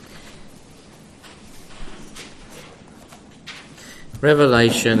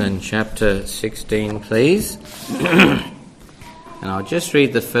Revelation and chapter 16, please. And I'll just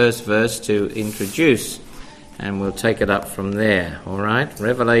read the first verse to introduce, and we'll take it up from there, all right?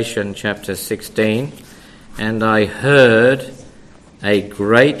 Revelation chapter 16. And I heard a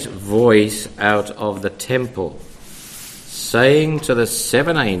great voice out of the temple, saying to the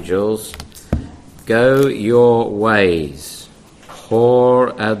seven angels, "Go your ways,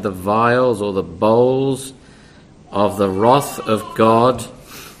 pour out the vials or the bowls of the wrath of God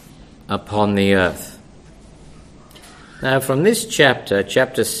upon the earth." Now from this chapter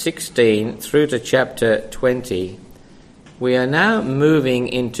 16, through to chapter 20, we are now moving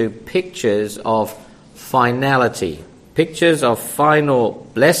into pictures of finality, pictures of final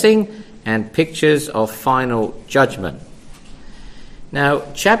blessing and pictures of final judgment. Now,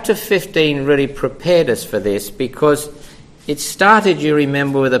 chapter 15 really prepared us for this because it started, you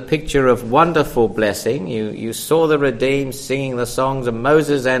remember, with a picture of wonderful blessing. You saw the redeemed singing the songs of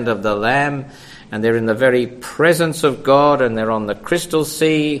Moses and of the Lamb, and they're in the very presence of God, and they're on the crystal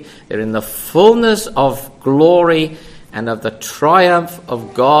sea. They're in the fullness of glory and of the triumph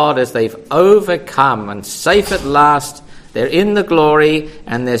of God as they've overcome, and safe at last, they're in the glory,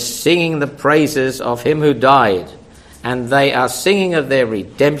 and they're singing the praises of him who died. And they are singing of their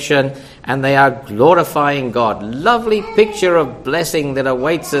redemption, and they are glorifying God. Lovely picture of blessing that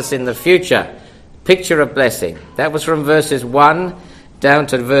awaits us in the future. Picture of blessing. That was from verses 1 down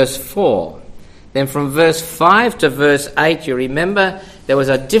to verse 4. Then from verse 5 to verse 8, you remember, there was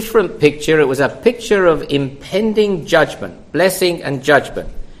a different picture. It was a picture of impending judgment, blessing and judgment.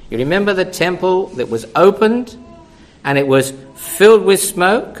 You remember the temple that was opened, and it was filled with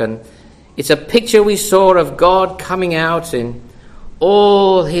smoke, and it's a picture we saw of God coming out in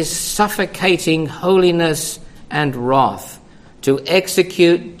all his suffocating holiness and wrath to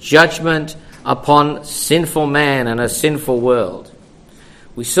execute judgment upon sinful man and a sinful world.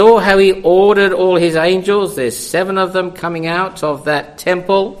 We saw how he ordered all his angels. There's 7 of them coming out of that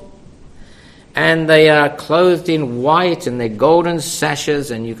temple, and they are clothed in white and their golden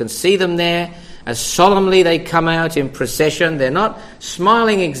sashes, and you can see them there as solemnly they come out in procession. They're not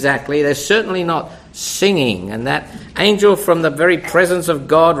smiling exactly. They're certainly not singing. And that angel from the very presence of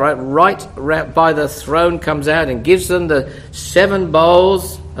God, right by the throne, comes out and gives them the 7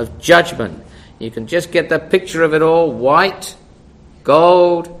 bowls of judgment. You can just get the picture of it all. White,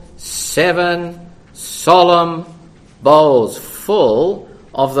 gold, 7 solemn bowls full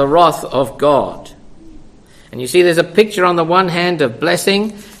of the wrath of God. And you see there's a picture on the one hand of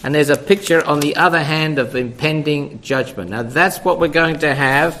blessing, and there's a picture on the other hand of impending judgment. Now that's what we're going to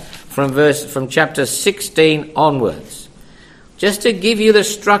have from chapter 16 onwards. Just to give you the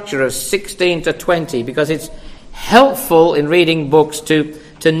structure of 16 to 20, because it's helpful in reading books to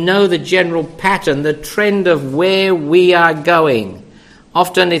know the general pattern, the trend of where we are going.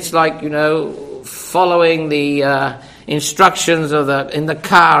 Often it's like, following the instructions in the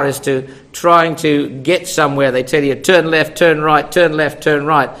car as to trying to get somewhere. They tell you turn left, turn right, turn left, turn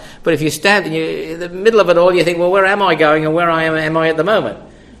right. But if you stand in the middle of it all, you think, well, where am I going and where am I at the moment?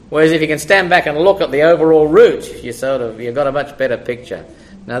 Whereas if you can stand back and look at the overall route, you've got a much better picture.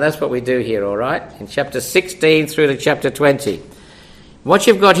 Now that's what we do here, all right? In chapter 16 through to chapter 20. What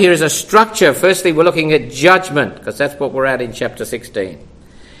you've got here is a structure. Firstly, we're looking at judgment, because that's what we're at in chapter 16.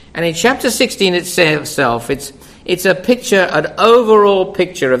 And in chapter 16 itself, it's a picture, an overall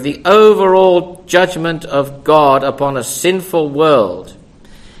picture of the overall judgment of God upon a sinful world.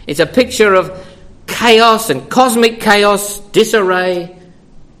 It's a picture of chaos and cosmic chaos, disarray,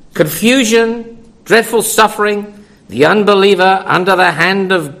 confusion, dreadful suffering, the unbeliever under the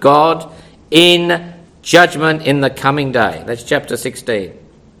hand of God in judgment in the coming day. That's chapter 16.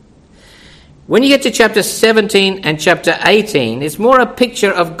 When you get to chapter 17 and chapter 18, it's more a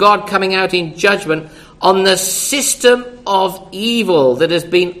picture of God coming out in judgment on the system of evil that has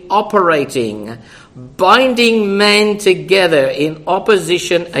been operating, binding men together in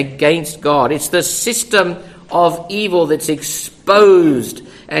opposition against God. It's the system of evil that's exposed,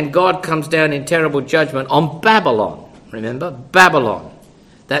 and God comes down in terrible judgment on Babylon. Remember? Babylon.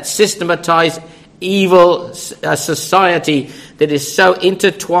 That systematized evil society that is so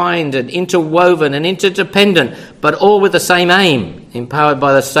intertwined and interwoven and interdependent, but all with the same aim, empowered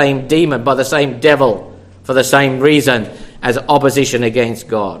by the same demon, by the same devil, for the same reason as opposition against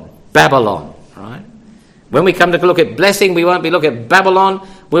God. Babylon, right? When we come to look at blessing, we won't be looking at Babylon,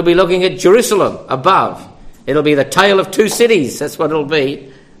 we'll be looking at Jerusalem above. It'll be the tale of 2 cities, that's what it'll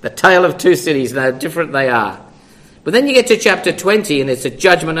be. The tale of 2 cities, and how different they are. But then you get to chapter 20, and it's a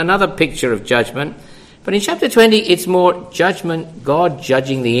judgment, another picture of judgment. But in chapter 20, it's more judgment, God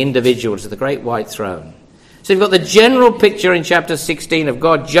judging the individuals at the great white throne. So you've got the general picture in chapter 16 of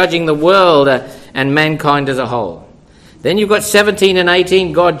God judging the world and mankind as a whole. Then you've got 17 and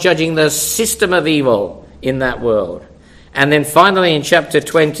 18, God judging the system of evil in that world. And then finally in chapter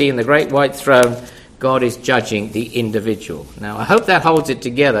 20, in the great white throne, God is judging the individual. Now, I hope that holds it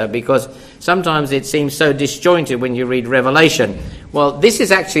together, because sometimes it seems so disjointed when you read Revelation. Well, this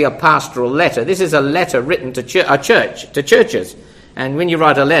is actually a pastoral letter. This is a letter written to churches. And when you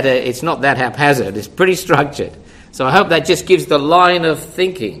write a letter, it's not that haphazard. It's pretty structured. So I hope that just gives the line of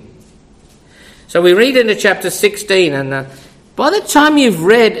thinking. So we read into chapter 16, and by the time you've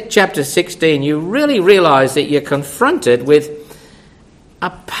read chapter 16, you really realize that you're confronted with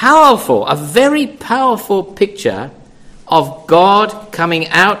a very powerful picture of God coming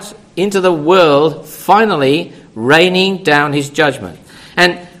out into the world, finally raining down his judgment.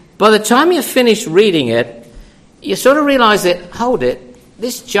 And by the time you finish reading it, you sort of realize that, hold it,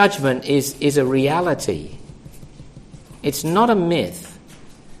 this judgment is a reality. It's not a myth.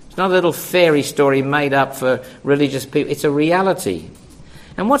 It's not a little fairy story made up for religious people. It's a reality.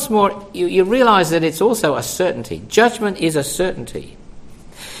 And what's more, you realize that it's also a certainty. Judgment is a certainty.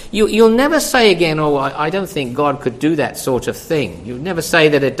 You'll never say again, oh, I don't think God could do that sort of thing. You'll never say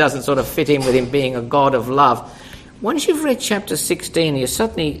that it doesn't sort of fit in with him being a God of love. Once you've read chapter 16, you're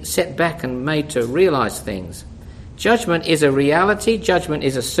suddenly set back and made to realize things. Judgment is a reality. Judgment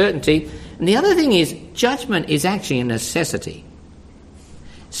is a certainty. And the other thing is, judgment is actually a necessity.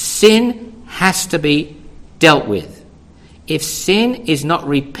 Sin has to be dealt with. If sin is not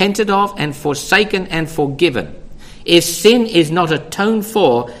repented of and forsaken and forgiven, if sin is not atoned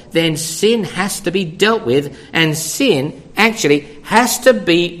for, then sin has to be dealt with, and sin actually has to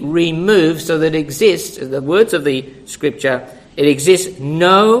be removed so that it exists, the words of the scripture, it exists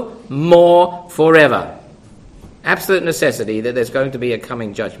no more forever. Absolute necessity that there's going to be a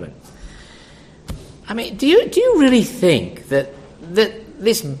coming judgment. I mean, do you really think that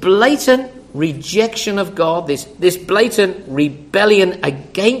this blatant rejection of God, this blatant rebellion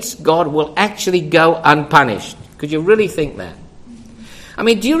against God will actually go unpunished? Could you really think that? I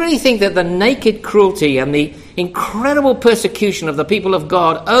mean, do you really think that the naked cruelty and the incredible persecution of the people of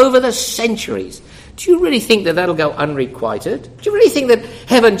God over the centuries, do you really think that that'll go unrequited? Do you really think that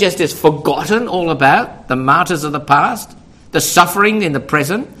heaven just is forgotten all about the martyrs of the past, the suffering in the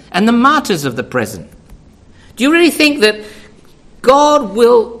present, and the martyrs of the present? Do you really think that God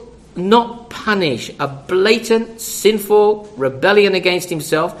will not punish a blatant, sinful rebellion against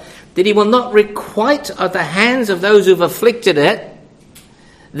himself, that he will not requite at the hands of those who've afflicted it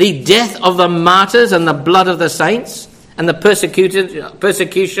the death of the martyrs and the blood of the saints and the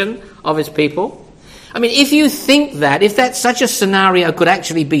persecution of his people? I mean, if you think that, if that such a scenario could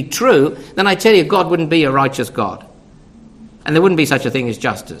actually be true, then I tell you, God wouldn't be a righteous God. And there wouldn't be such a thing as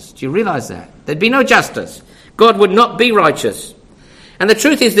justice. Do you realize that? There'd be no justice. God would not be righteous. And the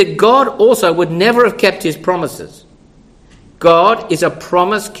truth is that God also would never have kept his promises. God is a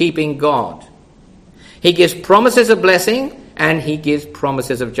promise-keeping God. He gives promises of blessing and he gives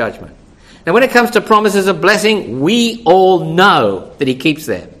promises of judgment. Now, when it comes to promises of blessing, we all know that he keeps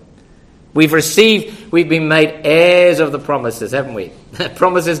them. We've been made heirs of the promises, haven't we?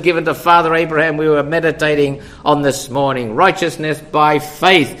 Promises given to Father Abraham we were meditating on this morning. Righteousness by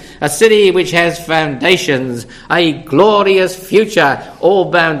faith, a city which has foundations, a glorious future,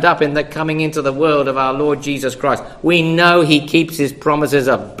 all bound up in the coming into the world of our Lord Jesus Christ. We know he keeps his promises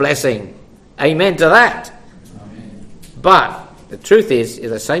of blessing. Amen to that. Amen. But the truth is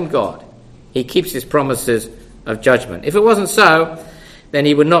the same God. He keeps his promises of judgment. If it wasn't so, then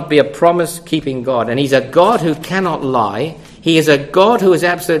he would not be a promise-keeping God. And he's a God who cannot lie. He is a God who is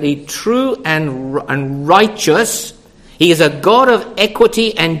absolutely true and righteous. He is a God of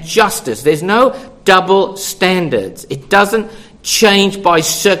equity and justice. There's no double standards. It doesn't change by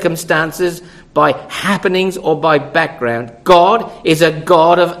circumstances, by happenings, or by background. God is a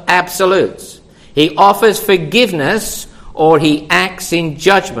God of absolutes. He offers forgiveness or he acts in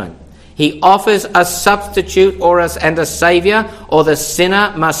judgment. He offers a substitute and a saviour, or the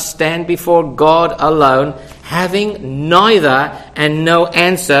sinner must stand before God alone, having neither and no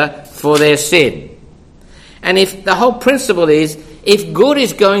answer for their sin. And if the whole principle is, if good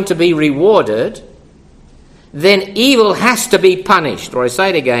is going to be rewarded, then evil has to be punished. Or I say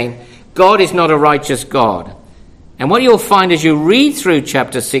it again, God is not a righteous God. And what you'll find as you read through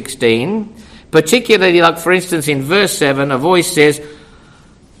chapter 16, particularly like, for instance, in verse 7, a voice says,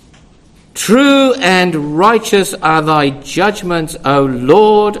 "True and righteous are thy judgments, O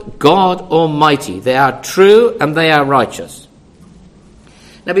Lord God Almighty." They are true and they are righteous.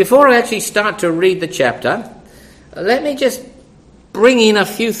 Now, before I actually start to read the chapter, let me just bring in a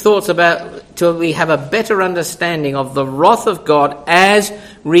few thoughts till we have a better understanding of the wrath of God as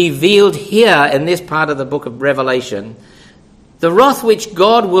revealed here in this part of the book of Revelation. The wrath which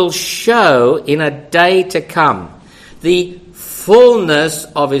God will show in a day to come. The fullness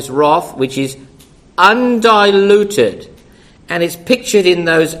of his wrath, which is undiluted. And it's pictured in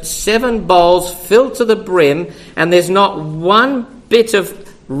those 7 bowls filled to the brim, and there's not one bit of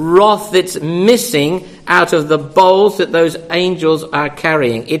wrath that's missing out of the bowls that those angels are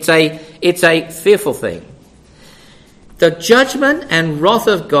carrying. It's a fearful thing. The judgment and wrath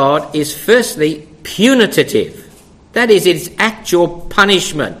of God is firstly punitive. That is, it's actual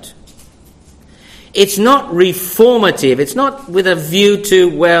punishment. It's not reformative. It's not with a view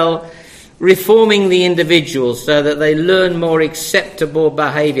to, reforming the individuals so that they learn more acceptable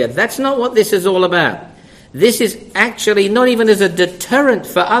behaviour. That's not what this is all about. This is actually not even as a deterrent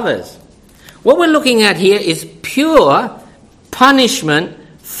for others. What we're looking at here is pure punishment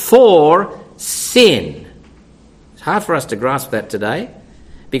for sin. It's hard for us to grasp that today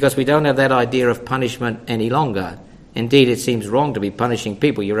because we don't have that idea of punishment any longer. Indeed, it seems wrong to be punishing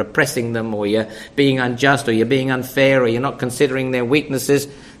people. You're oppressing them, or you're being unjust, or you're being unfair, or you're not considering their weaknesses.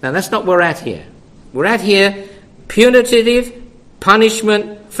 Now, that's not where we're at here. We're at here punitive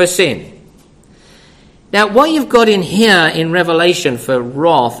punishment for sin. Now, what you've got in here in Revelation for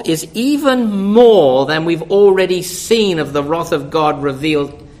wrath is even more than we've already seen of the wrath of God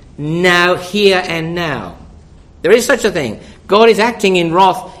revealed now, here and now. There is such a thing. God is acting in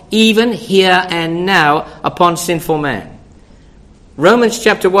wrath even here and now upon sinful man. Romans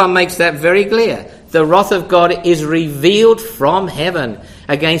chapter 1 makes that very clear. The wrath of God is revealed from heaven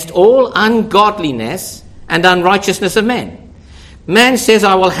against all ungodliness and unrighteousness of men. Man says,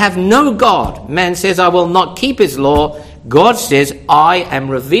 I will have no God. Man says, I will not keep his law. God says, I am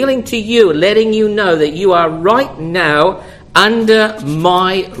revealing to you, letting you know that you are right now under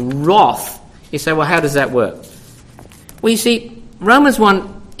my wrath. You say, well, how does that work? Well, you see, Romans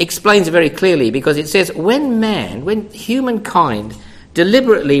 1 explains it very clearly, because it says when humankind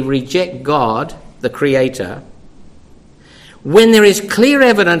deliberately reject God, the Creator, when there is clear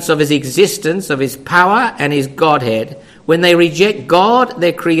evidence of his existence, of his power and his Godhead, when they reject God,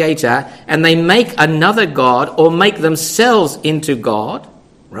 their Creator, and they make another God or make themselves into God,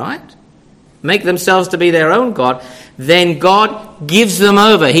 right? Make themselves to be their own God, then God gives them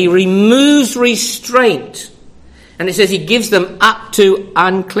over. He removes restraint. And it says he gives them up to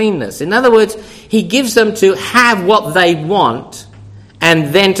uncleanness. In other words, he gives them to have what they want and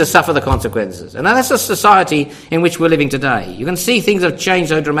then to suffer the consequences. And that's the society in which we're living today. You can see things have changed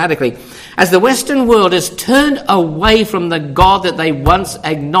so dramatically. As the Western world has turned away from the God that they once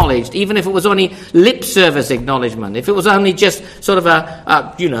acknowledged, even if it was only lip service acknowledgement, if it was only just sort of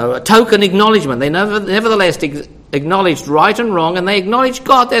a token acknowledgement, they nevertheless acknowledged right and wrong, and they acknowledged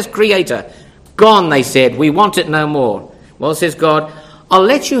God as Creator. Gone, they said, we want it no more. Well, says God, I'll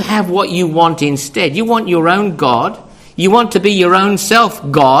let you have what you want instead. You want your own God. You want to be your own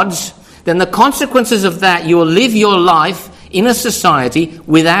self-gods. Then the consequences of that, you will live your life in a society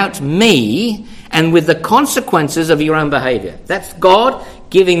without me and with the consequences of your own behaviour. That's God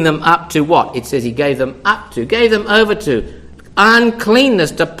giving them up to what? It says he gave them over to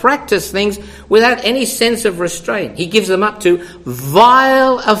uncleanness, to practice things without any sense of restraint. He gives them up to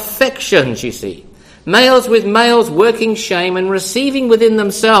vile affections, you see. Males with males working shame and receiving within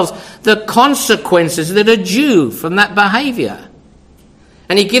themselves the consequences that are due from that behaviour.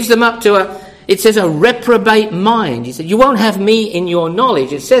 And he gives them up to a reprobate mind. He said, you won't have me in your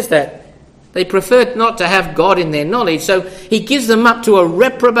knowledge. It says that. They preferred not to have God in their knowledge, so he gives them up to a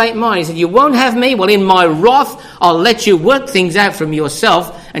reprobate mind. He said, you won't have me? Well, in my wrath, I'll let you work things out from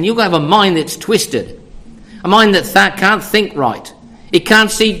yourself, and you'll have a mind that's twisted. A mind that can't think right. It can't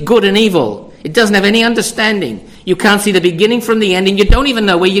see good and evil. It doesn't have any understanding. You can't see the beginning from the end, and you don't even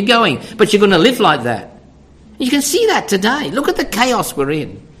know where you're going, but you're going to live like that. You can see that today. Look at the chaos we're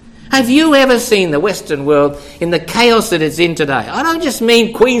in. Have you ever seen the Western world in the chaos that it's in today? I don't just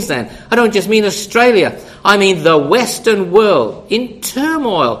mean Queensland. I don't just mean Australia. I mean the Western world in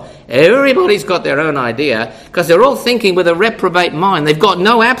turmoil. Everybody's got their own idea because they're all thinking with a reprobate mind. They've got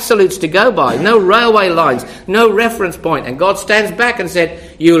no absolutes to go by, no railway lines, no reference point. And God stands back and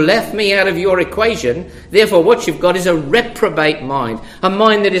said, you left me out of your equation. Therefore, what you've got is a reprobate mind, a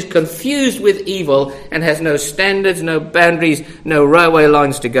mind that is confused with evil and has no standards, no boundaries, no railway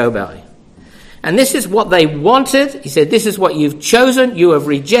lines to go by. And this is what they wanted. He said, this is what you've chosen. You have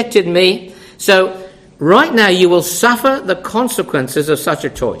rejected me. So right now you will suffer the consequences of such a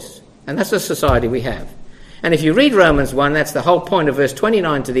choice. And that's the society we have. And if you read Romans 1, that's the whole point of verse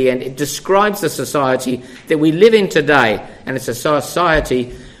 29 to the end. It describes the society that we live in today. And it's a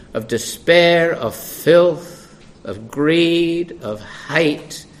society of despair, of filth, of greed, of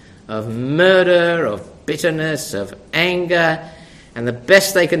hate, of murder, of bitterness, of anger. And the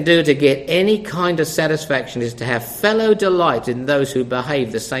best they can do to get any kind of satisfaction is to have fellow delight in those who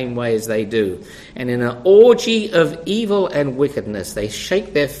behave the same way as they do. And in an orgy of evil and wickedness, they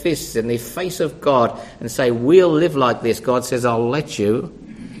shake their fists in the face of God and say, we'll live like this. God says, I'll let you,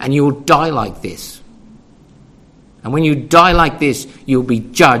 and you'll die like this. And when you die like this, you'll be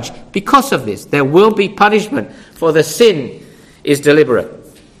judged because of this. There will be punishment, for the sin is deliberate.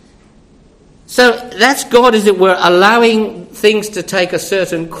 So that's God, as it were, allowing things to take a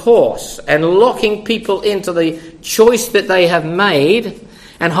certain course and locking people into the choice that they have made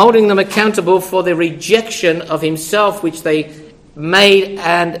and holding them accountable for the rejection of himself which they made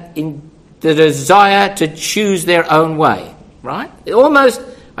and in the desire to choose their own way. Right? Almost,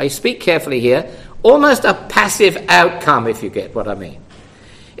 I speak carefully here, almost a passive outcome, if you get what I mean.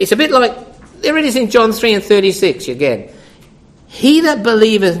 It's a bit like, there it is in John 3:36 again. He that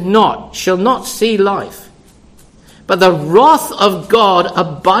believeth not shall not see life, but the wrath of God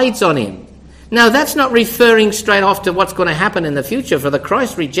abides on him. Now that's not referring straight off to what's going to happen in the future for the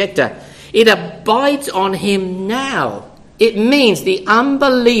Christ rejecter. It abides on him now. It means the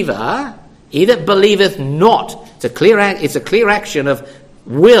unbeliever, he that believeth not, it's a clear action of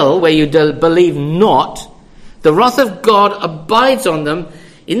will where you believe not. The wrath of God abides on them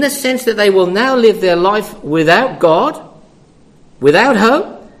in the sense that they will now live their life without God, without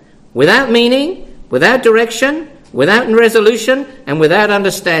hope, without meaning, without direction, without resolution, and without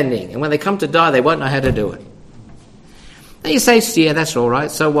understanding. And when they come to die, they won't know how to do it. Now you say, yeah, that's all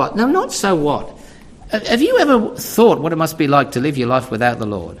right, so what? No, not so what. Have you ever thought what it must be like to live your life without the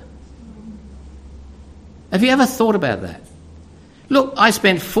Lord? Have you ever thought about that? Look, I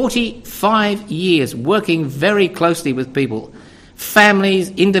spent 45 years working very closely with people, families,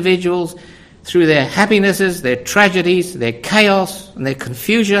 individuals, through their happinesses, their tragedies, their chaos, and their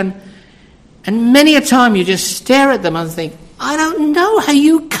confusion. And many a time you just stare at them and think, I don't know how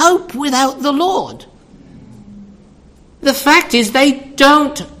you cope without the Lord. The fact is they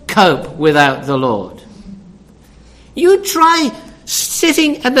don't cope without the Lord. You try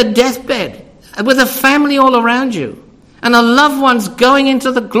sitting at the deathbed with a family all around you and a loved one's going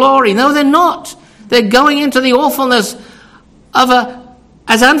into the glory. No, they're not. They're going into the awfulness of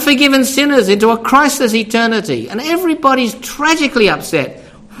as unforgiven sinners into a Christless eternity. And everybody's tragically upset.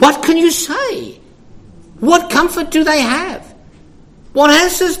 What can you say? What comfort do they have? What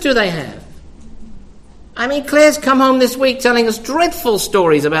answers do they have? I mean, Claire's come home this week telling us dreadful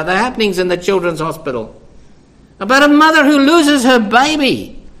stories about the happenings in the children's hospital. About a mother who loses her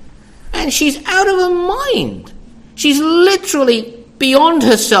baby. And she's out of her mind. She's literally beyond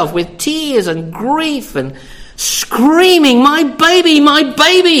herself with tears and grief and screaming, my baby,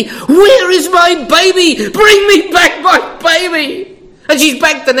 where is my baby? Bring me back my baby. And she's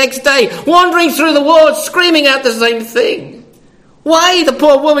back the next day, wandering through the wards, screaming out the same thing. Why? The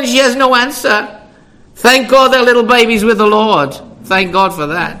poor woman, she has no answer. Thank God that little baby's with the Lord. Thank God for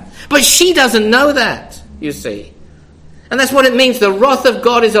that. But she doesn't know that, you see. And that's what it means. The wrath of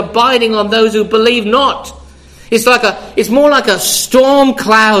God is abiding on those who believe not. It's more like a storm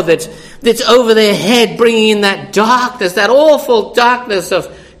cloud that's over their head, bringing in that darkness, that awful darkness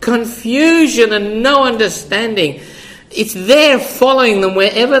of confusion and no understanding. It's there following them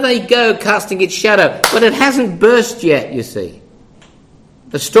wherever they go, casting its shadow. But it hasn't burst yet, you see.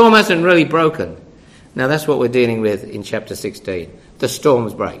 The storm hasn't really broken. Now that's what we're dealing with in chapter 16. The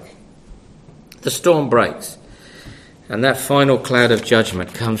storms break. The storm breaks. And that final cloud of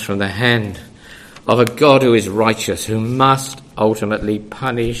judgment comes from the hand of a God who is righteous, who must ultimately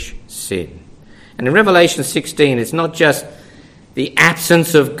punish sin. And in Revelation 16, it's not just the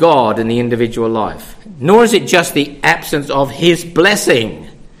absence of God in the individual life, nor is it just the absence of his blessing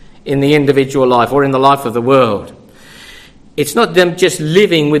in the individual life or in the life of the world. It's not them just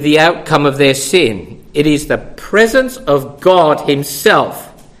living with the outcome of their sin. It is the presence of God himself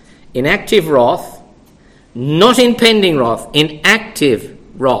in active wrath, not in pending wrath, in active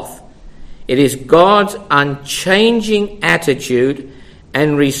wrath. It is God's unchanging attitude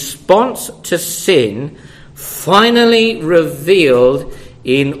and response to sin, finally revealed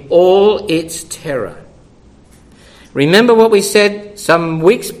in all its terror. Remember what we said some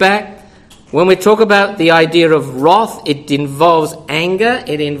weeks back? When we talk about the idea of wrath, it involves anger,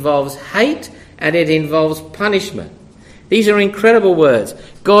 it involves hate, and it involves punishment. These are incredible words.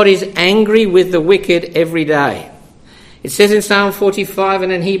 God is angry with the wicked every day. It says in Psalm 45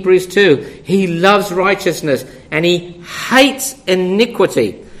 and in Hebrews 2, he loves righteousness and he hates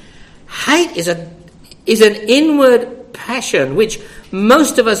iniquity. Hate is an inward passion which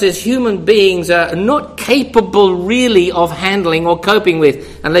most of us as human beings are not capable really of handling or coping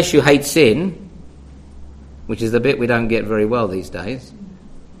with, unless you hate sin, which is the bit we don't get very well these days.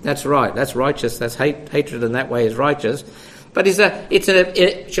 That's right, that's righteous, that's hatred in that way is righteous. But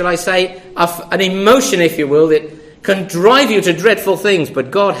shall I say, an emotion, if you will, that can drive you to dreadful things,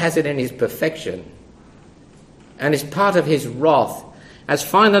 but God has it in his perfection. And it's part of his wrath. As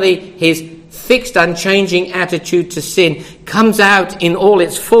finally his fixed, unchanging attitude to sin comes out in all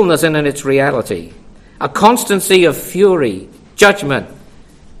its fullness and in its reality. A constancy of fury, judgment,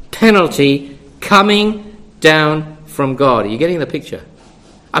 penalty coming down from God. Are you getting the picture?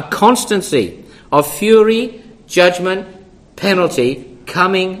 A constancy of fury, judgment, penalty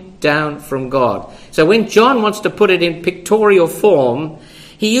coming down from God. So when John wants to put it in pictorial form,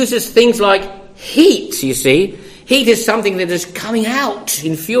 he uses things like heat, you see. Heat is something that is coming out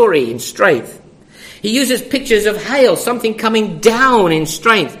in fury, in strength. He uses pictures of hail, something coming down in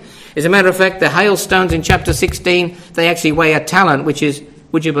strength. As a matter of fact, the hailstones in chapter 16, they actually weigh a talent, which is,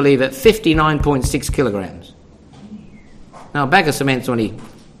 would you believe it, 59.6 kilograms. Now, a bag of cement's only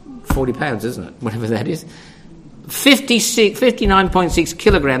 40 pounds, isn't it? Whatever that is. 59.6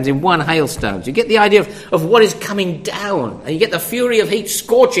 kilograms in one hailstone. So you get the idea of what is coming down. And you get the fury of heat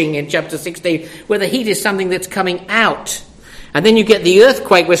scorching in chapter 16, where the heat is something that's coming out. And then you get the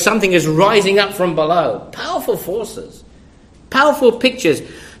earthquake where something is rising up from below. Powerful forces. Powerful pictures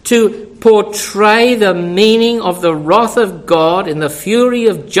to portray the meaning of the wrath of God in the fury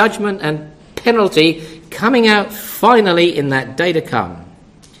of judgment and penalty coming out finally in that day to come.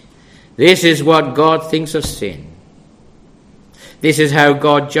 This is what God thinks of sin. This is how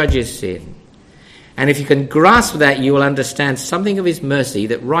God judges sin. And if you can grasp that, you will understand something of his mercy,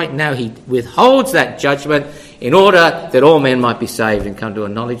 that right now he withholds that judgment in order that all men might be saved and come to a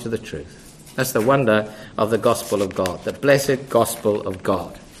knowledge of the truth. That's the wonder of the gospel of God, the blessed gospel of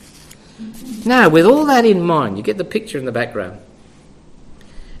God. Now, with all that in mind, you get the picture in the background.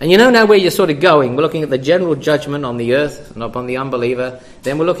 And you know now where you're sort of going. We're looking at the general judgment on the earth and upon the unbeliever.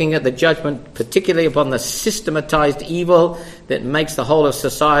 Then we're looking at the judgment particularly upon the systematized evil that makes the whole of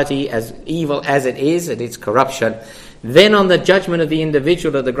society as evil as it is and its corruption. Then on the judgment of the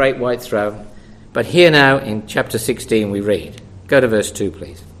individual at the great white throne. But here now in chapter 16 we read. Go to verse 2,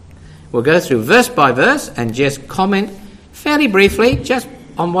 please. We'll go through verse by verse and just comment fairly briefly just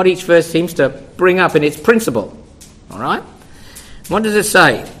on what each verse seems to bring up in its principle. All right? What does it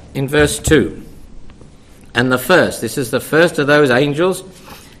say in verse 2? And the first, this is the first of those angels.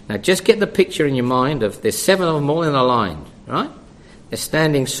 Now just get the picture in your mind of there's 7 of them all in a line, right? They're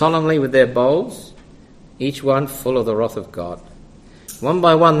standing solemnly with their bowls, each one full of the wrath of God. One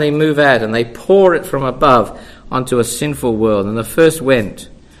by one they move out and they pour it from above onto a sinful world. And the first went,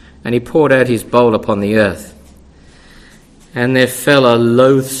 and he poured out his bowl upon the earth. And there fell a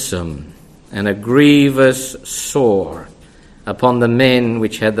loathsome and a grievous sore upon the men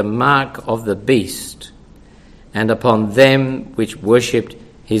which had the mark of the beast, and upon them which worshipped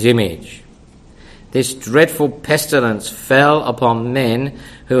his image. This dreadful pestilence fell upon men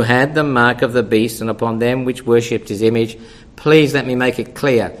who had the mark of the beast, and upon them which worshipped his image. Please let me make it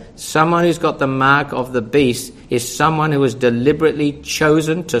clear. Someone who's got the mark of the beast is someone who has deliberately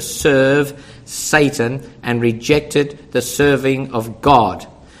chosen to serve Satan and rejected the serving of God.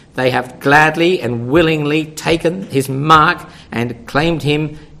 They have gladly and willingly taken his mark and claimed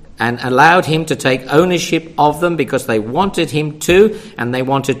him and allowed him to take ownership of them because they wanted him to, and they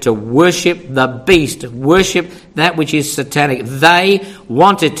wanted to worship the beast, worship that which is satanic. They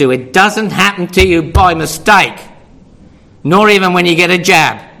wanted to. It doesn't happen to you by mistake, nor even when you get a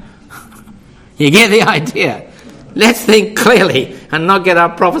jab. You get the idea. Let's think clearly and not get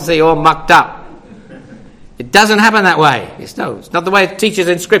our prophecy all mucked up. It doesn't happen that way. It's not the way it teaches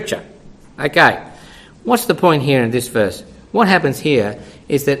in Scripture. Okay. What's the point here in this verse? What happens here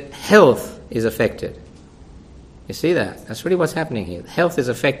is that health is affected. You see that? That's really what's happening here. Health is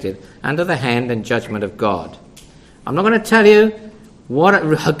affected under the hand and judgment of God. I'm not going to tell you what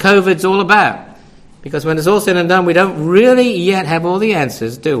COVID's all about, because when it's all said and done, we don't really yet have all the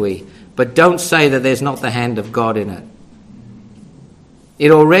answers, do we? But don't say that there's not the hand of God in it.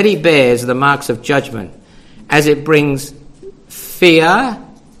 It already bears the marks of judgment, as it brings fear,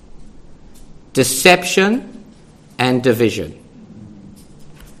 deception, and division.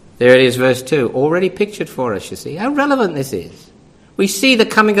 There it is, verse 2, already pictured for us, you see. How relevant this is. We see the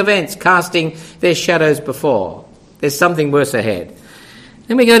coming events casting their shadows before. There's something worse ahead.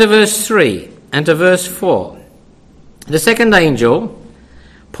 Then we go to verse 3 and to verse 4. The second angel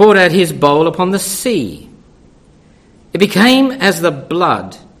poured out his bowl upon the sea. It became as the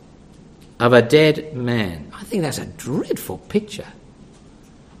blood of a dead man. I think that's a dreadful picture.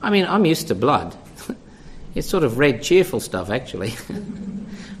 I mean, I'm used to blood. It's sort of red, cheerful stuff, actually.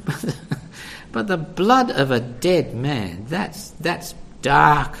 But the blood of a dead man, that's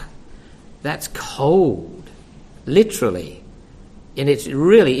dark, that's cold, literally. And it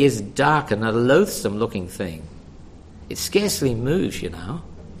really is dark and a loathsome-looking thing. It scarcely moves, you know.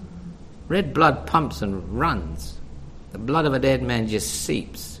 Red blood pumps and runs. The blood of a dead man just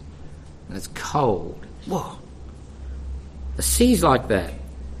seeps. And it's cold. Whoa. The sea's like that.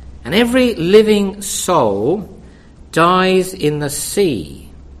 And every living soul dies in the sea.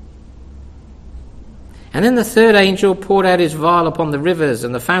 And then the third angel poured out his vial upon the rivers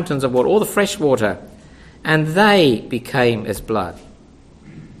and the fountains of water, all the fresh water, and they became as blood.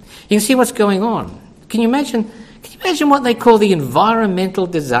 You can see what's going on. Can you imagine what they call the environmental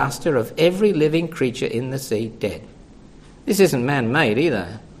disaster of every living creature in the sea dead? This isn't man-made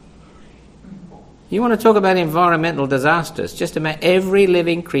either. You want to talk about environmental disasters, just about every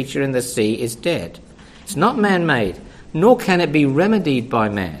living creature in the sea is dead. It's not man-made, nor can it be remedied by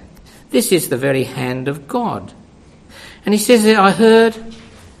man. This is the very hand of God. And he says that I heard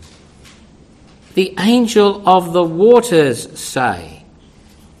the angel of the waters say.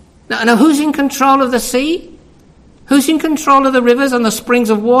 Now, who's in control of the sea? Who's in control of the rivers and the springs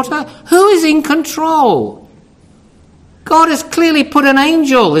of water? Who is in control? God has clearly put an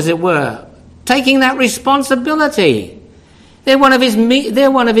angel, as it were, taking that responsibility. They're one of his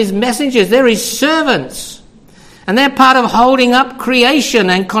messengers. They're his servants. And they're part of holding up creation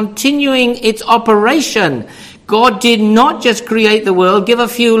and continuing its operation. God did not just create the world, give a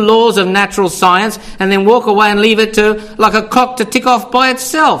few laws of natural science, and then walk away and leave it to, like a clock, to tick off by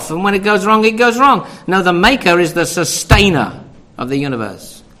itself. And when it goes wrong, it goes wrong. No, the maker is the sustainer of the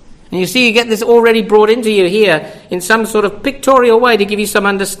universe. And you see, you get this already brought into you here in some sort of pictorial way to give you some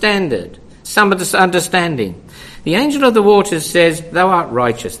understanding. The angel of the waters says, thou art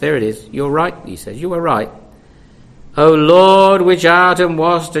righteous. There it is. You're right, he says. You are right. O Lord, which art and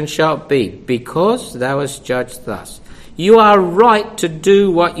wast and shalt be, because thou hast judged thus. You are right to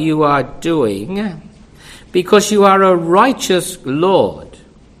do what you are doing, because you are a righteous Lord.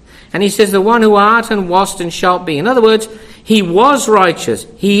 And he says, the one who art and wast and shalt be. In other words, he was righteous,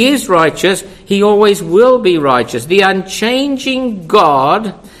 he is righteous, he always will be righteous. The unchanging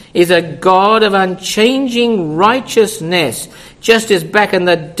God is a God of unchanging righteousness, just as back in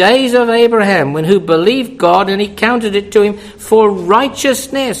the days of Abraham, when who believed God and he counted it to him for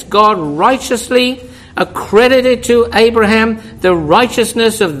righteousness. God righteously accredited to Abraham the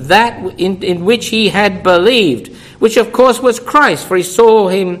righteousness of that in which he had believed, which of course was Christ, for he saw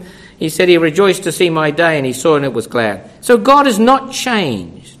him, he said he rejoiced to see my day, and he saw and it was glad. So God is not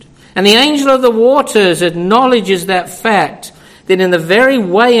changed. And the angel of the waters acknowledges that fact, that in the very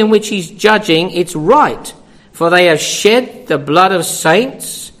way in which he's judging, it's right. For they have shed the blood of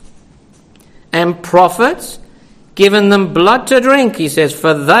saints and prophets, given them blood to drink, he says,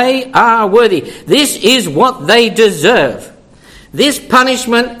 for they are worthy. This is what they deserve. This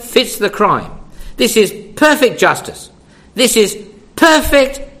punishment fits the crime. This is perfect justice. This is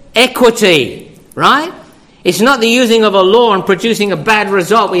perfect equity, right? It's not the using of a law and producing a bad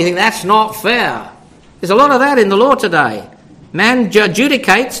result where you think that's not fair. There's a lot of that in the law today. Man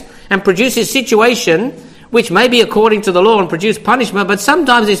adjudicates and produces situation which may be according to the law and produce punishment, but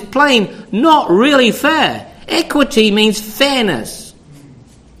sometimes it's plain not really fair. Equity means fairness.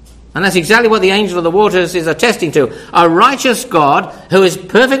 And that's exactly what the angel of the waters is attesting to. A righteous God who is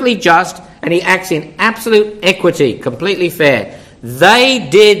perfectly just, and he acts in absolute equity, completely fair. They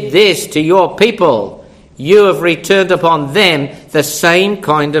did this to your people. You have returned upon them the same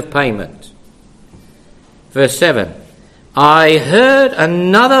kind of payment. Verse 7. I heard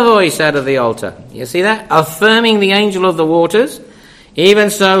another voice out of the altar. You see that? Affirming the angel of the waters. Even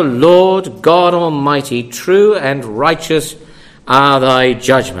so, Lord God Almighty, true and righteous are thy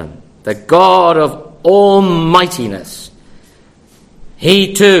judgment. The God of almightiness.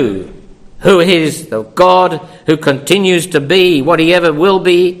 He too, who is the God who continues to be what he ever will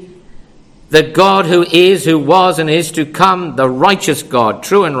be. The God who is, who was, and is to come. The righteous God,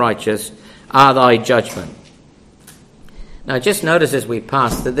 true and righteous, are thy judgment. Now just notice as we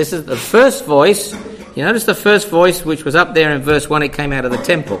pass that this is the first voice. You notice the first voice which was up there in verse 1, it came out of the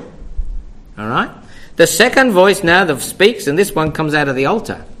temple. All right? The second voice now that speaks, and this one comes out of the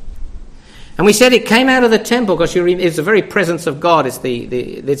altar. And we said it came out of the temple because it's the very presence of God. It's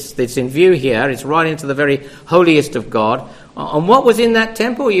it's in view here. It's right into the very holiest of God. And what was in that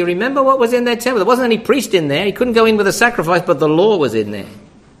temple? You remember what was in that temple? There wasn't any priest in there. He couldn't go in with a sacrifice, but the law was in there.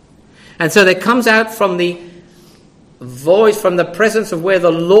 And so there comes out from the voice from the presence of where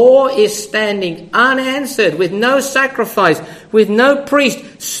the law is standing unanswered, with no sacrifice, with no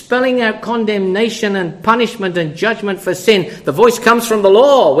priest, spelling out condemnation and punishment and judgment for sin. The voice comes from the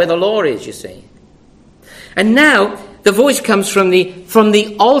law, where the law is, you see. And now the voice comes from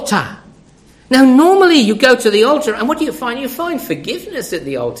the altar. Now normally you go to the altar, and what do you find? You find forgiveness at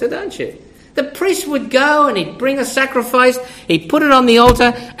the altar, don't you? The priest would go and he'd bring a sacrifice, he'd put it on the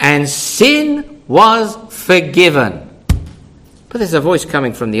altar, and sin was forgiven. But there's a voice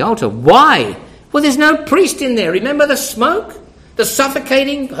coming from the altar. Why? Well, there's no priest in there. Remember the smoke? The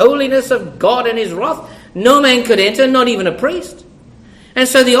suffocating holiness of God and his wrath? No man could enter, not even a priest. And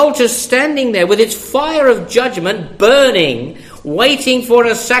so the altar's standing there with its fire of judgment burning, waiting for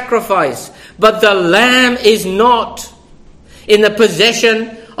a sacrifice. But the lamb is not in the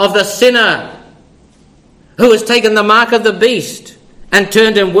possession of the sinner who has taken the mark of the beast and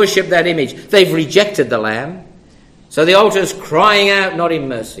turned and worshipped that image. They've rejected the lamb. So the altar is crying out, not in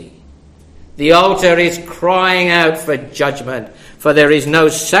mercy. The altar is crying out for judgment. For there is no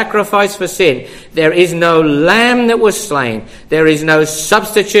sacrifice for sin. There is no lamb that was slain. There is no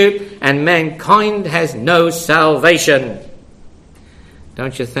substitute, and mankind has no salvation.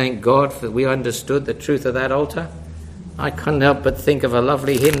 Don't you thank God that we understood the truth of that altar? I couldn't help but think of a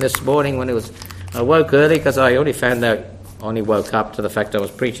lovely hymn this morning when I woke early, because I only woke up to the fact I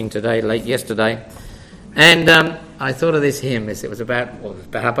was preaching today, late yesterday. And I thought of this hymn. It was about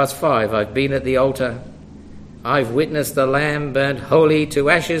 5:30. I've been at the altar. I've witnessed the lamb burnt holy to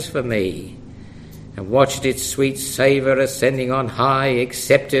ashes for me, and watched its sweet savour ascending on high,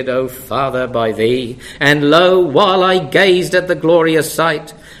 accepted, O Father, by thee. And lo, while I gazed at the glorious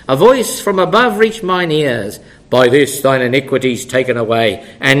sight, a voice from above reached mine ears. By this thine iniquity's taken away,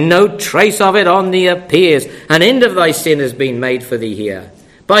 and no trace of it on thee appears. An end of thy sin has been made for thee here,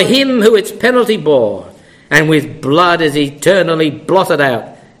 by him who its penalty bore, and with blood is eternally blotted out,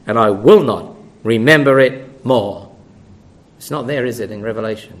 and I will not remember it more. It's not there, is it, in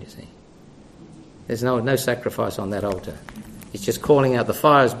Revelation, you see? There's no sacrifice on that altar. It's just calling out, the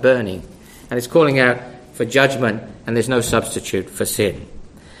fire's burning, and it's calling out for judgment, and there's no substitute for sin.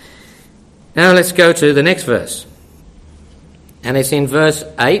 Now let's go to the next verse. And it's in verse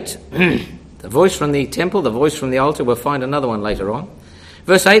 8. The voice from the temple, the voice from the altar. We'll find another one later on.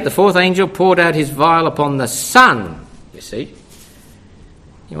 Verse 8, the fourth angel poured out his vial upon the sun. You see?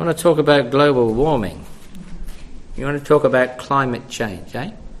 You want to talk about global warming. You want to talk about climate change,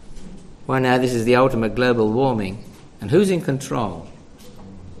 eh? Well, now this is the ultimate global warming. And who's in control?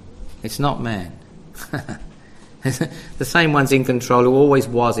 It's not man. The same one's in control who always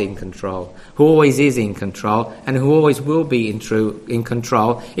was in control, who always is in control, and who always will be in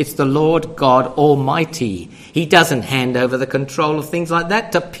control. It's the Lord God Almighty. He doesn't hand over the control of things like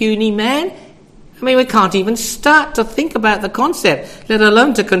that to puny man. I mean, we can't even start to think about the concept, let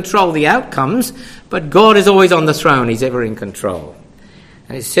alone to control the outcomes. But God is always on the throne. He's ever in control.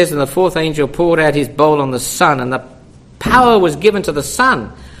 And it says, and the fourth angel poured out his bowl on the sun, and the power was given to the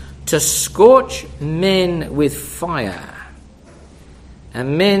sun to scorch men with fire.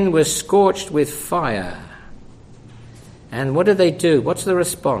 And men were scorched with fire. And what did they do? What's the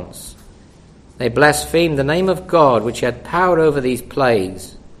response? They blasphemed the name of God, which had power over these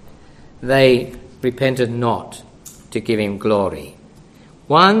plagues. They repented not to give him glory.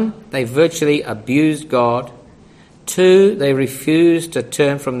 1, they virtually abused God. 2, they refused to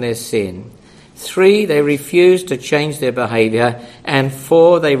turn from their sin. 3, they refused to change their behaviour. And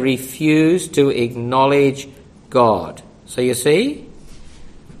 4, they refused to acknowledge God. So you see,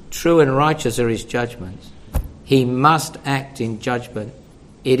 true and righteous are his judgments. He must act in judgment.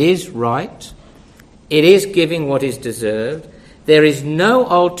 It is right. It is giving what is deserved. There is no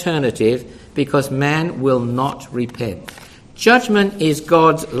alternative, because man will not repent. Judgment is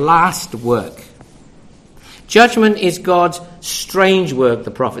God's last work. Judgment is God's strange work,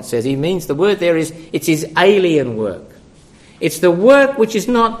 the prophet says. He means the word there is, it's his alien work. It's the work which is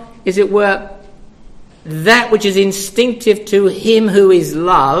not, as it were, that which is instinctive to him who is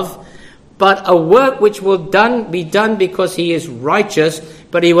love, but a work which will be done because he is righteous,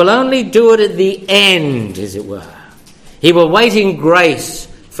 but he will only do it at the end, as it were. He will wait in grace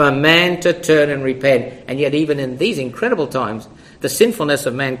for man to turn and repent. And yet even in these incredible times, the sinfulness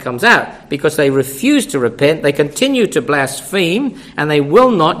of man comes out because they refuse to repent, they continue to blaspheme, and they will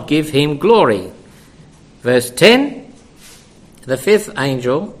not give him glory. Verse 10, the fifth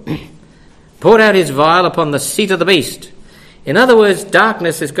angel poured out his vial upon the seat of the beast. In other words,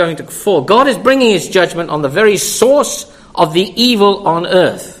 darkness is going to fall. God is bringing his judgment on the very source of the evil on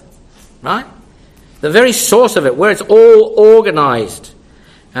earth. Right? The very source of it, where it's all organised.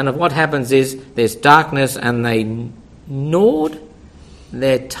 And what happens is there's darkness, and gnawed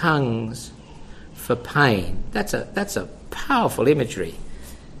their tongues for pain. That's a powerful imagery.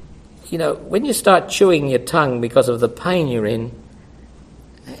 You know, when you start chewing your tongue because of the pain you're in,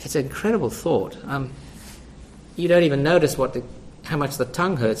 it's an incredible thought. You don't even notice how much the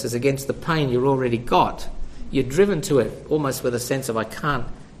tongue hurts as against the pain you've already got. You're driven to it almost with a sense of, I can't.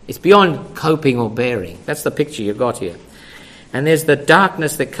 It's beyond coping or bearing. That's the picture you've got here. And there's the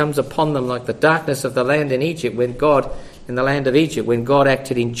darkness that comes upon them, like the darkness of the land in Egypt, in the land of Egypt, when God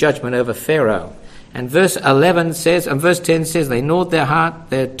acted in judgment over Pharaoh. And verse 10 says, they gnawed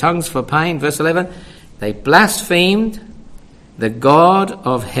their tongues for pain. Verse 11, they blasphemed the God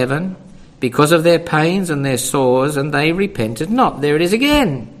of heaven because of their pains and their sores, and they repented not. There it is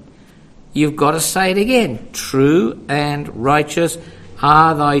again. You've got to say it again. True and righteous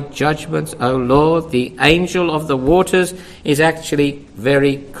are thy judgments, O Lord. The angel of the waters is actually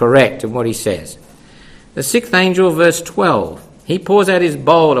very correct in what he says. The sixth angel, verse 12, he pours out his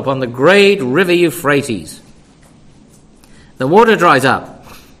bowl upon the great river Euphrates. The water dries up.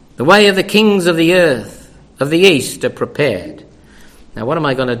 The way of the kings of the earth, of the east, are prepared. Now, what am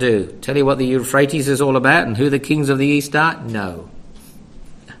I going to do? Tell you what the Euphrates is all about and who the kings of the east are? No.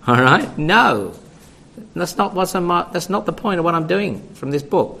 All right? No. That's not the point of what I'm doing from this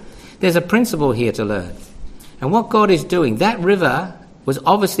book. There's a principle here to learn. And what God is doing, that river was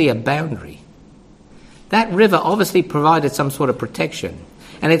obviously a boundary. That river obviously provided some sort of protection.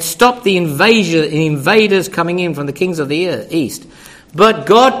 And it stopped the invaders coming in from the kings of the east. But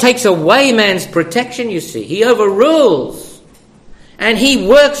God takes away man's protection, you see. He overrules. And he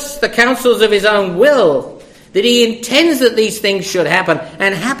works the counsels of his own will. That he intends that these things should happen.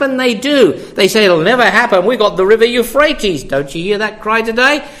 And happen they do. They say it'll never happen. We got the river Euphrates. Don't you hear that cry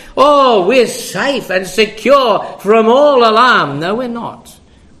today? Oh, we're safe and secure from all alarm. No, we're not.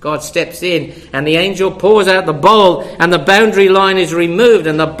 God steps in and the angel pours out the bowl and the boundary line is removed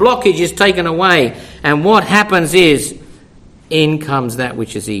and the blockage is taken away. And what happens is, in comes that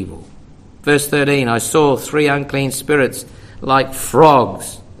which is evil. Verse 13, I saw 3 unclean spirits like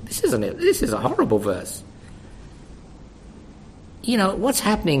frogs. This is a horrible verse. You know, what's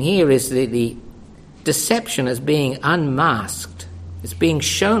happening here is the deception is being unmasked. It's being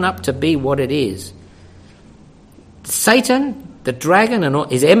shown up to be what it is. Satan, the dragon and all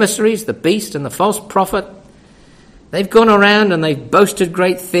his emissaries, the beast and the false prophet, they've gone around and they've boasted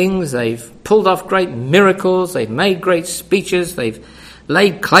great things, they've pulled off great miracles, they've made great speeches, they've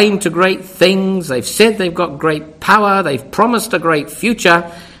laid claim to great things, they've said they've got great power, they've promised a great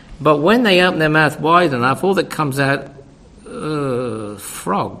future, but when they open their mouth wide enough, all that comes out,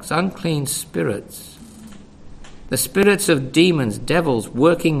 frogs, unclean spirits, the spirits of demons, devils,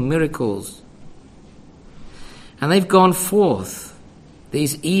 working miracles. And they've gone forth,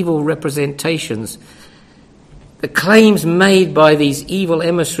 these evil representations, the claims made by these evil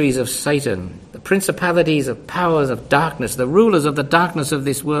emissaries of Satan, the principalities of powers of darkness, the rulers of the darkness of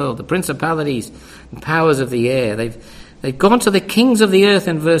this world, the principalities and powers of the air. They've gone to the kings of the earth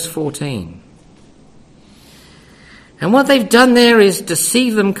in verse 14. And what they've done there is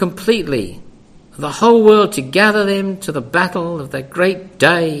deceive them completely, the whole world, to gather them to the battle of that great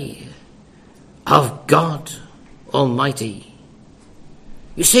day of God Almighty.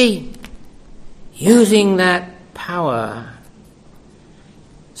 You see, using that power,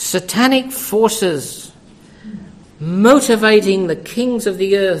 satanic forces motivating the kings of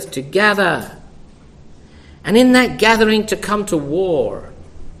the earth to gather, and in that gathering to come to war.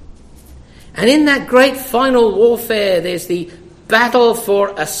 And in that great final warfare, there's the battle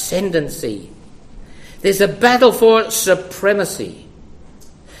for ascendancy. There's a battle for supremacy.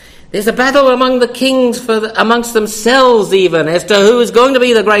 There's a battle among the kings amongst themselves even as to who is going to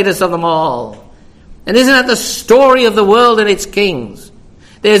be the greatest of them all. And isn't that the story of the world and its kings?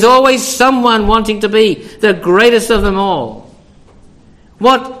 There's always someone wanting to be the greatest of them all.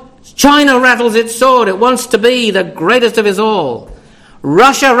 What China rattles its sword, it wants to be the greatest of us all.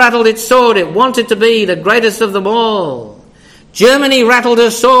 Russia rattled its sword, it wanted to be the greatest of them all. Germany rattled her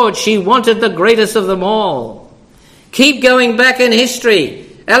sword, she wanted the greatest of them all. Keep going back in history.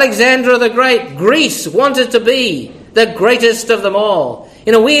 Alexander the Great, Greece wanted to be the greatest of them all.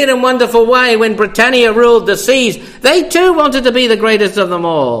 In a weird and wonderful way, when Britannia ruled the seas, they too wanted to be the greatest of them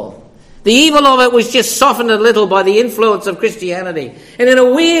all. The evil of it was just softened a little by the influence of Christianity. And in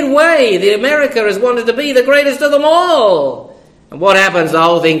a weird way, the America has wanted to be the greatest of them all. And what happens? The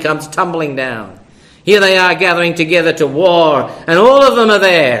whole thing comes tumbling down. Here they are gathering together to war, and all of them are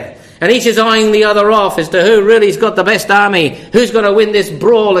there. And each is eyeing the other off as to who really's got the best army, who's going to win this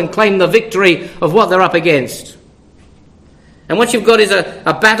brawl and claim the victory of what they're up against. And what you've got is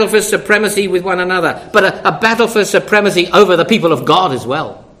a battle for supremacy with one another, but a battle for supremacy over the people of God as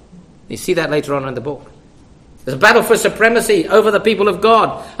well. You see that later on in the book. There's a battle for supremacy over the people of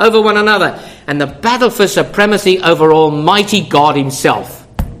God, over one another, and the battle for supremacy over Almighty God himself.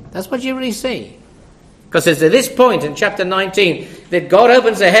 That's what you really see. Because it's at this point in chapter 19 that God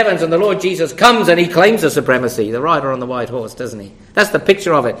opens the heavens and the Lord Jesus comes and he claims the supremacy, the rider on the white horse, doesn't he? That's the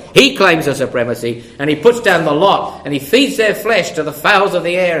picture of it. He claims the supremacy and he puts down the lot and he feeds their flesh to the fowls of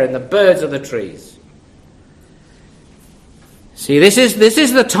the air and the birds of the trees. See, this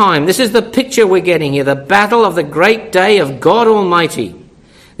is the time, this is the picture we're getting here, the battle of the great day of God Almighty.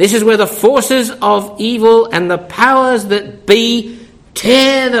 This is where the forces of evil and the powers that be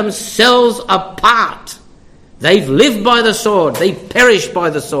tear themselves apart. They've lived by the sword, they've perished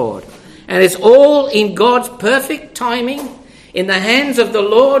by the sword. And it's all in God's perfect timing, in the hands of the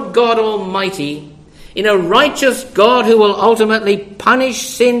Lord God Almighty, in a righteous God who will ultimately punish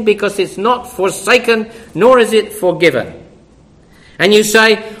sin because it's not forsaken, nor is it forgiven. And you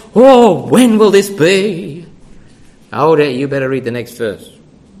say, oh, when will this be? Oh, you better read the next verse.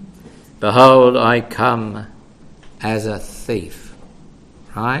 Behold, I come as a thief.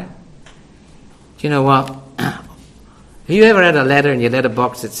 Right? Do you know what? Have you ever had a letter in your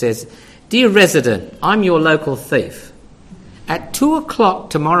letterbox that says, Dear resident, I'm your local thief. At 2:00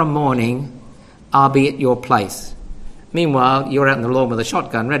 tomorrow morning, I'll be at your place. Meanwhile, you're out in the lawn with a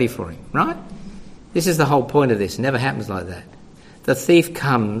shotgun ready for him. Right? This is the whole point of this. It never happens like that. The thief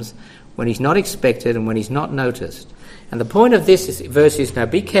comes when he's not expected and when he's not noticed. And the point of this verse is, now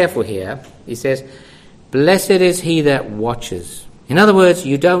be careful here. He says, blessed is he that watches. In other words,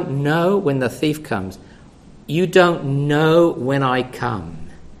 you don't know when the thief comes. You don't know when I come.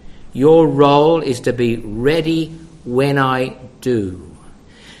 Your role is to be ready when I do.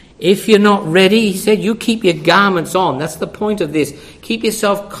 If you're not ready, he said, you keep your garments on. That's the point of this. Keep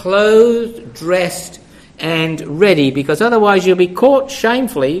yourself clothed, dressed, and ready, because otherwise you'll be caught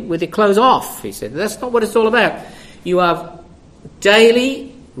shamefully with your clothes off, he said. That's not what it's all about. You are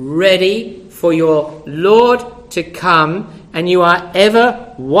daily ready for your Lord to come, and you are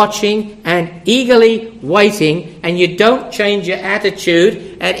ever watching and eagerly waiting, and you don't change your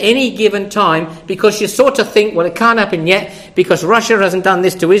attitude at any given time because you sort of think, well, it can't happen yet because Russia hasn't done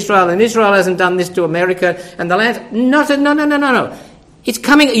this to Israel and Israel hasn't done this to America and the land. No. It's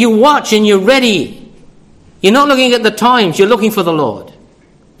coming. You watch and you're ready. You're not looking at the times, you're looking for the Lord.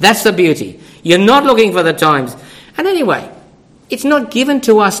 That's the beauty. You're not looking for the times. And anyway, it's not given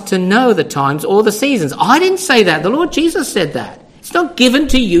to us to know the times or the seasons. I didn't say that. The Lord Jesus said that. It's not given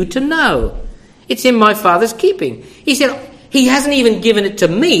to you to know. It's in my Father's keeping. He said, he hasn't even given it to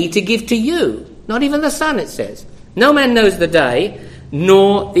me to give to you. Not even the Son, it says. No man knows the day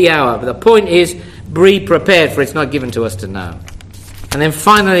nor the hour. But the point is, be prepared, for it's not given to us to know. And then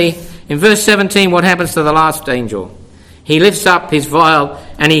finally, in verse 17, what happens to the last angel? He lifts up his vial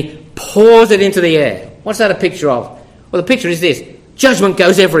and he pours it into the air. What's that a picture of? Well, the picture is this. Judgment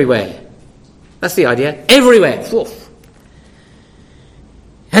goes everywhere. That's the idea. Everywhere. Woof.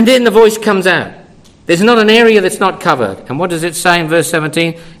 And then the voice comes out. There's not an area that's not covered. And what does it say in verse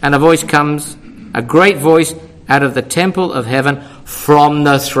 17? And a voice comes, a great voice out of the temple of heaven from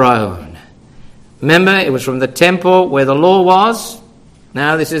the throne. Remember, it was from the temple where the law was.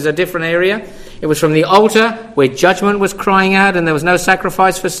 Now this is a different area. It was from the altar where judgment was crying out and there was no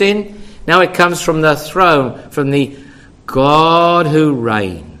sacrifice for sin. Now it comes from the throne, from the God who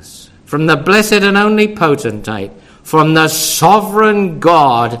reigns, from the blessed and only potentate, from the sovereign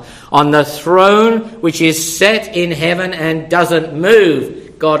God on the throne which is set in heaven and doesn't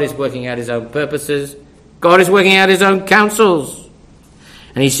move. God is working out his own purposes. God is working out his own counsels.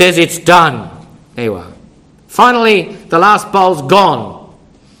 And he says it's done. There you are. Finally, the last bowl's gone.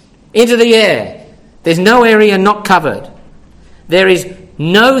 Into the air. There's no area not covered. There is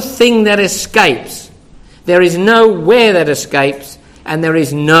no thing that escapes. There is nowhere that escapes. And there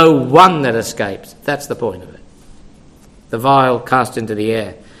is no one that escapes. That's the point of it. The vial cast into the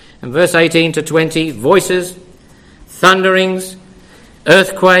air. And verse 18 to 20, voices, thunderings,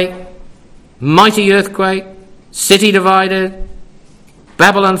 earthquake, mighty earthquake, city divided,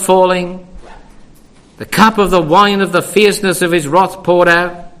 Babylon falling, the cup of the wine of the fierceness of his wrath poured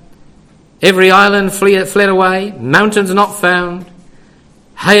out, every island fled away, mountains not found,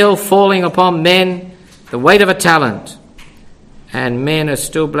 hail falling upon men, the weight of a talent. And men are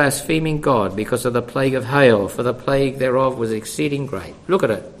still blaspheming God because of the plague of hail, for the plague thereof was exceeding great. Look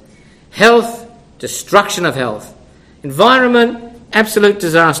at it. Health, destruction of health. Environment, absolute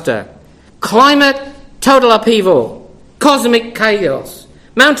disaster. Climate, total upheaval. Cosmic chaos.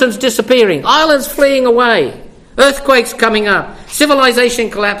 Mountains disappearing. Islands fleeing away. Earthquakes coming up, civilization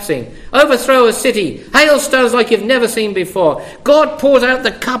collapsing, overthrow a city, hailstones like you've never seen before. God pours out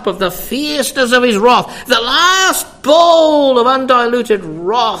the cup of the fierceness of his wrath, the last bowl of undiluted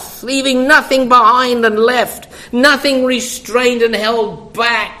wrath, leaving nothing behind and left, nothing restrained and held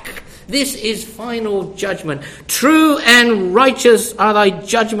back. This is final judgment. True and righteous are thy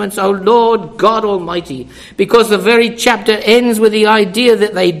judgments, O Lord God Almighty, because the very chapter ends with the idea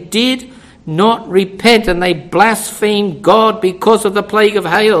that they did not repent and they blasphemed God because of the plague of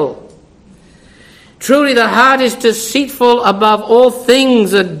hail. Truly the heart is deceitful above all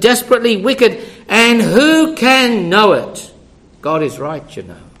things and desperately wicked, and who can know it? God is right, you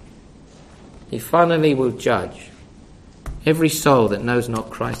know. He finally will judge every soul that knows not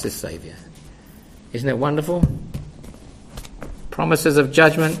Christ as Saviour. Isn't it wonderful? Promises of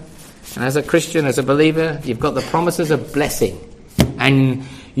judgment. And as a Christian, as a believer, you've got the promises of blessing. And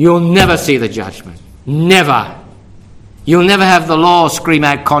you'll never see the judgment. Never. You'll never have the law scream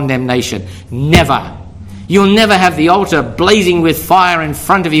out condemnation. Never. You'll never have the altar blazing with fire in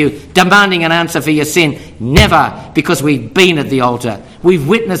front of you, demanding an answer for your sin. Never, because we've been at the altar. We've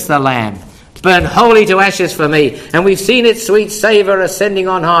witnessed the Lamb burn wholly to ashes for me, and we've seen its sweet savour ascending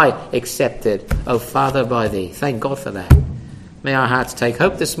on high. Accepted, O Father, by thee. Thank God for that. May our hearts take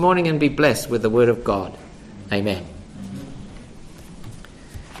hope this morning and be blessed with the word of God. Amen.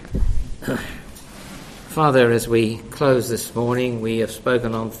 Father, as we close this morning, we have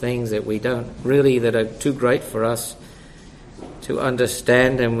spoken on things that that are too great for us to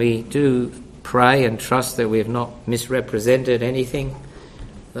understand, and we do pray and trust that we have not misrepresented anything,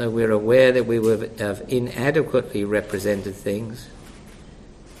 though we're aware that we have inadequately represented things.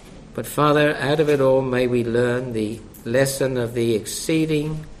 But Father, out of it all may we learn the lesson of the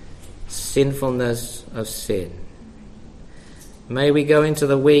exceeding sinfulness of sin. May we go into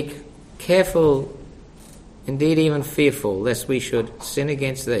the week careful, indeed even fearful, lest we should sin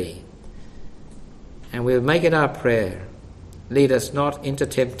against thee. And we'll make it our prayer, lead us not into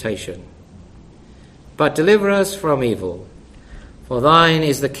temptation, but deliver us from evil. For thine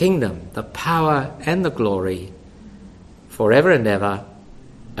is the kingdom, the power and the glory, forever and ever.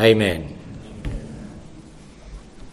 Amen.